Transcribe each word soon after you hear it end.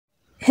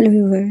Hello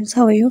viewers,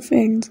 how are you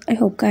friends? I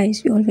hope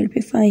guys you all will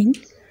be fine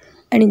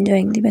and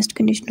enjoying the best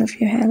condition of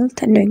your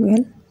health and doing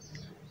well.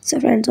 So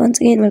friends, once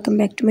again welcome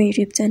back to my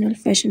YouTube channel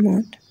Fashion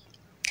Mode.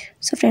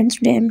 So friends,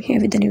 today I'm here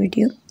with a new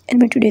video. In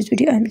my today's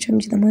video I'm showing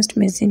you the most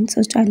amazing,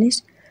 so stylish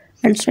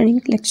and stunning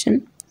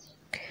collection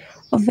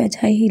of wedge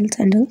high heel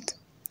sandals.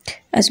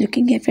 As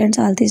looking here friends,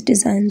 all these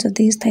designs of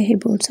these thigh high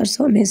boots are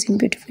so amazing,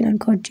 beautiful and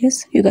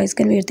gorgeous. You guys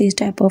can wear these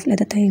type of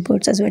leather thigh high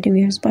boots as wedding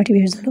wears, party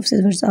wears and office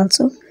wears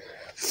also.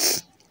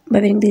 By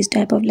wearing these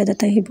type of leather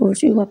thigh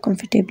boots, you walk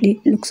comfortably,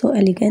 look so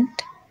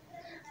elegant.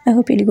 I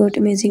hope you got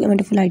amazing and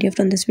wonderful idea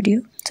from this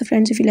video. So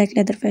friends, if you like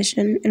leather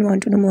fashion and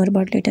want to know more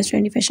about latest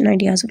trendy fashion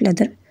ideas of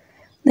leather,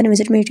 then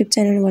visit my YouTube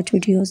channel and watch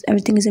videos.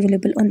 Everything is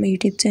available on my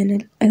YouTube channel.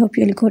 I hope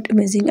you all got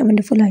amazing and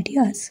wonderful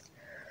ideas.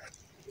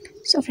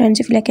 So friends,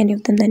 if you like any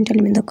of them, then tell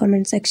me in the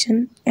comment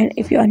section. And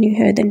if you are new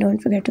here, then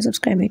don't forget to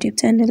subscribe my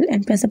YouTube channel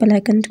and press the bell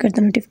icon to get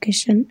the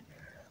notification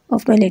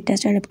of my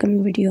latest and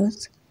upcoming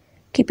videos.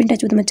 Keep in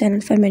touch with my channel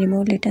for many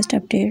more latest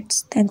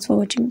updates. Thanks for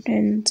watching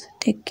friends.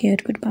 Take care.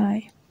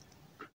 Goodbye.